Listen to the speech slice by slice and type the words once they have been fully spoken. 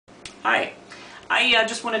Hi. I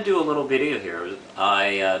just want to do a little video here.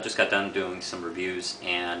 I just got done doing some reviews,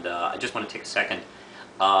 and I just want to take a second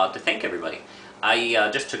to thank everybody. I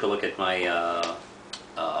just took a look at my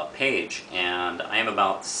page, and I am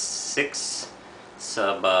about 6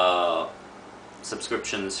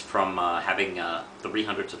 subscriptions from having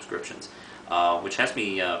 300 subscriptions, which has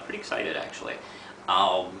me pretty excited, actually.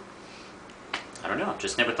 I don't know, I've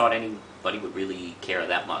just never thought anybody would really care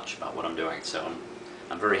that much about what I'm doing, so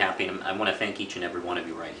I'm very happy, and I want to thank each and every one of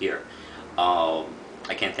you right here. I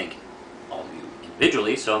can't thank all of you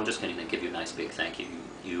individually, so I'm just going to give you a nice big thank you.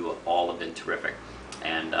 You all have been terrific,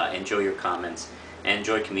 and enjoy your comments, and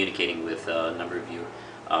enjoy communicating with a number of you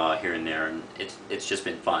here and there, and it's just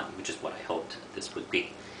been fun, which is what I hoped this would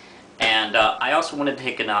be. And I also wanted to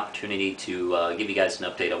take an opportunity to give you guys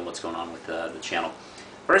an update on what's going on with the channel.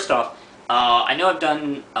 First off, I know I've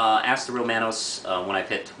done Ask the Real Manos when I've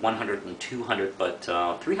hit 100 and 200, but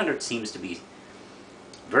 300 seems to be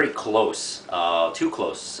very close, too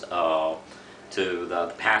close to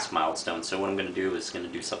the past milestone. So what I'm going to do is going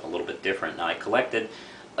to do something a little bit different. Now, I collected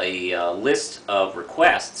a list of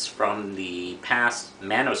requests from the past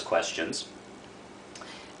Manos questions,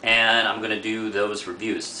 and I'm going to do those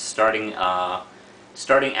reviews starting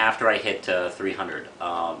after I hit 300.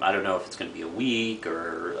 I don't know if it's going to be a week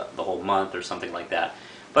or the whole month or something like that,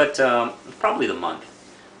 but probably the month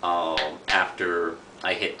after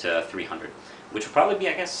I hit 300, which will probably be,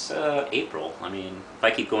 I guess, April. I mean, if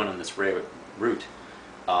I keep going on this route,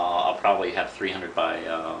 I'll probably have 300 by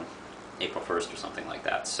April 1st or something like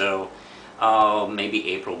that. So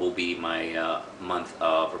maybe April will be my month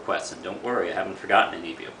of requests, and don't worry, I haven't forgotten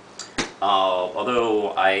any of you.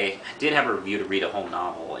 Although I did have a review to read a whole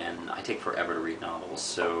novel, and I take forever to read novels,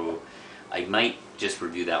 so I might just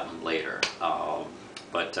review that one later.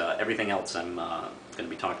 But everything else I'm going to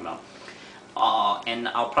be talking about. And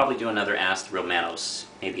I'll probably do another Ask the Real Manos,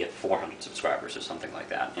 maybe at 400 subscribers or something like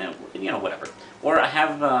that. You know, whatever. Or I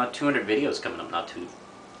have 200 videos coming up not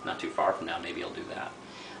too far from now. Maybe I'll do that.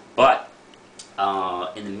 But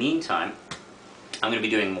in the meantime, I'm going to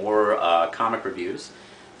be doing more comic reviews.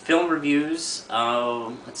 Film reviews,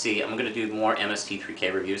 let's see, I'm going to do more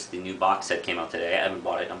MST3K reviews. The new box set came out today. I haven't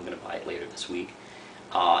bought it. I'm going to buy it later this week.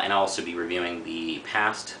 And I'll also be reviewing the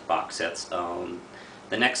past box sets.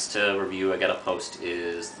 The next review I got to post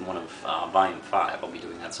is one of Volume 5. I'll be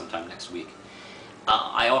doing that sometime next week.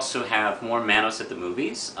 I also have more Manos at the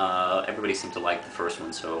movies. Everybody seemed to like the first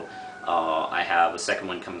one, so I have a second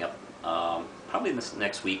one coming up probably this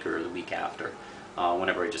next week or the week after,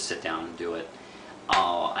 whenever I just sit down and do it.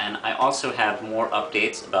 And I also have more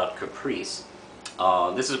updates about Caprice.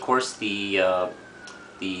 This is, of course, the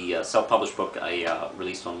self-published book I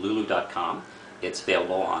released on Lulu.com. It's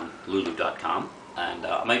available on Lulu.com, and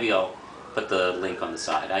maybe I'll put the link on the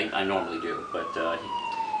side. I normally do, but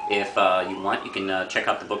if you want, you can check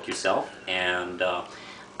out the book yourself. And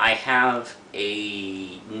I have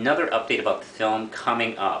another update about the film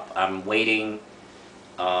coming up. I'm waiting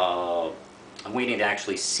to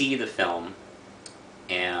actually see the film.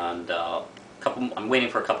 And I'm waiting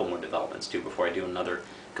for a couple more developments too before I do another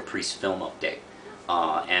Caprice film update.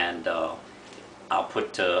 And I'll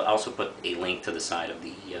also put a link to the side of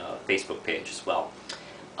the Facebook page as well.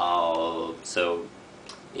 So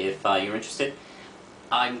if you're interested,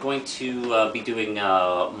 I'm going to be doing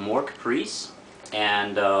more Caprice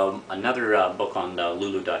and another book on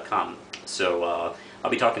Lulu.com. So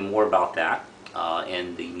I'll be talking more about that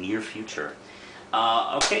in the near future.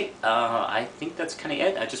 Okay, I think that's kind of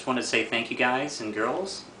it. I just want to say thank you guys and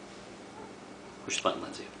girls. Push the button,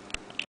 Lindsay.